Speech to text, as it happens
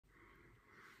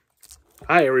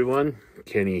Hi everyone,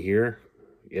 Kenny here.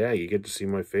 Yeah, you get to see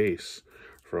my face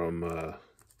from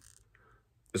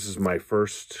this is my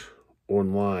first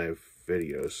on live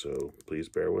video, so please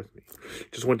bear with me.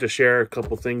 Just want to share a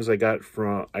couple things I got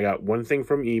one thing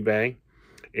from eBay,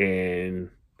 and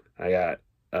I got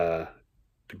the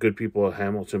good people at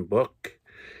Hamilton book,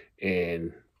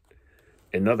 and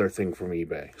another thing from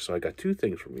eBay. So I got two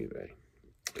things from eBay.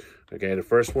 Okay, the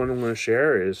first one I'm going to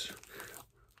share is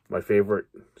my favorite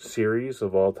series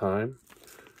of all time,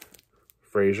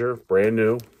 Frasier, brand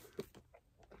new.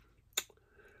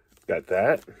 Got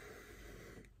that.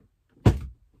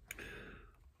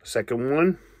 Second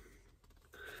one,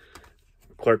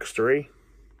 Clerks 3.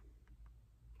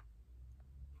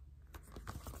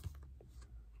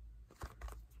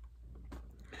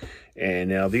 And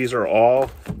now these are all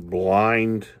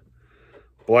blind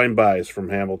buys from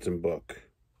Hamilton book.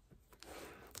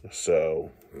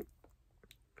 So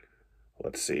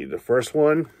let's see. The first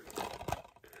one,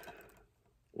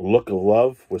 Look of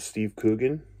Love with Steve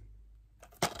Coogan.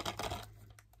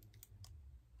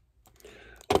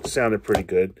 It sounded pretty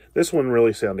good. This one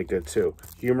really sounded good too.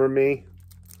 Humor Me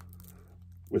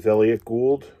with Elliot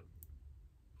Gould.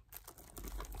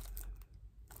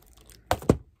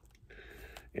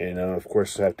 And of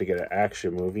course, I have to get an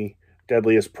action movie.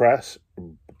 Deadliest Prey,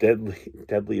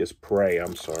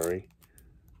 I'm sorry.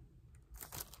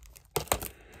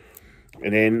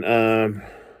 And then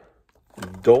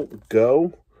Don't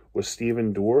Go with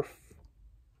Stephen Dorff.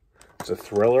 It's a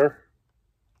thriller.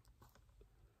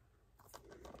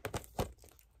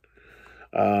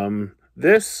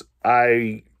 This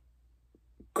I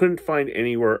couldn't find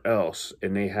anywhere else,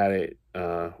 and they had it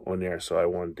on there, so I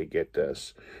wanted to get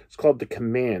this. It's called The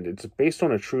Command. It's based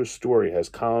on a true story. It has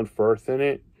Colin Firth in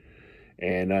it,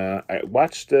 and I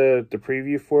watched the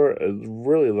preview for it. It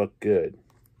really looked good.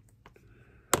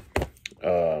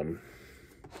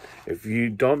 If you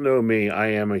don't know me, I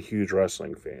am a huge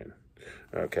wrestling fan.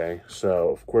 Okay, so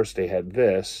of course they had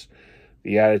this,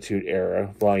 The Attitude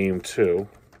Era, Volume 2.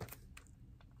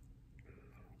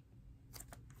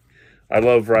 I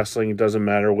love wrestling. It doesn't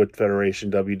matter what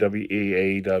federation,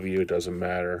 WWE, AEW, it doesn't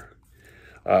matter.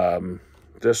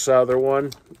 This other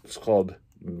one, it's called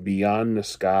Beyond the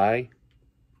Sky.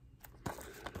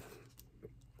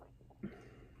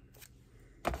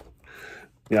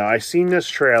 Now, I seen this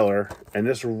trailer, and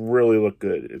this really looked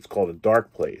good. It's called A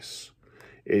Dark Place.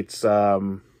 It's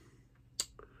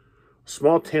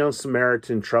small-town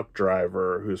Samaritan truck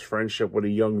driver whose friendship with a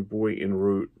young boy en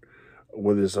route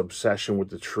with his obsession with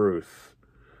the truth.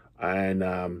 And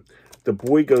the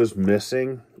boy goes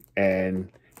missing,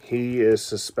 and he is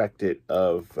suspected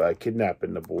of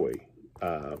kidnapping the boy.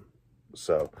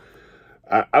 So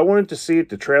I wanted to see it.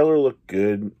 The trailer looked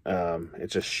good.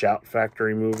 It's a Shout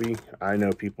Factory movie. I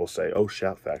know people say, "Oh,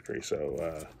 Shout Factory."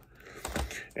 So,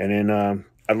 and then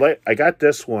I got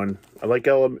this one. I like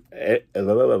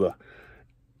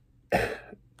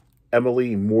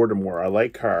Emily Mortimer. I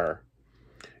like her.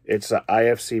 It's an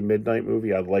IFC Midnight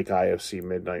movie. I like IFC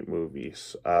Midnight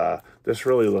movies. This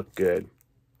really looked good.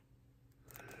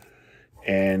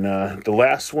 And the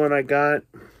last one I got,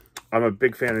 I'm a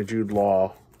big fan of Jude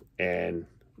Law and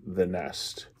The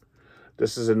Nest.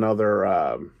 This is another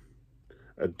a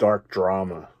dark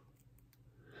drama.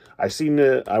 I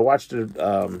watched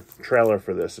the trailer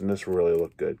for this, and this really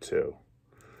looked good too.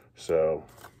 So,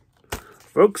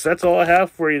 folks, that's all I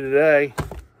have for you today.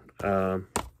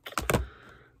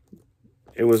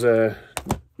 It was a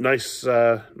nice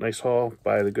haul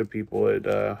by the good people at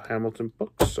Hamilton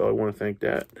Books, so I want to thank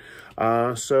that.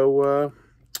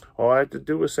 All I have to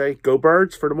do is say, go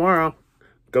Birds for tomorrow.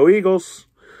 Go Eagles.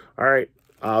 All right,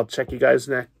 I'll check you guys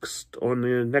next on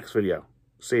the next video.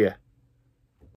 See ya.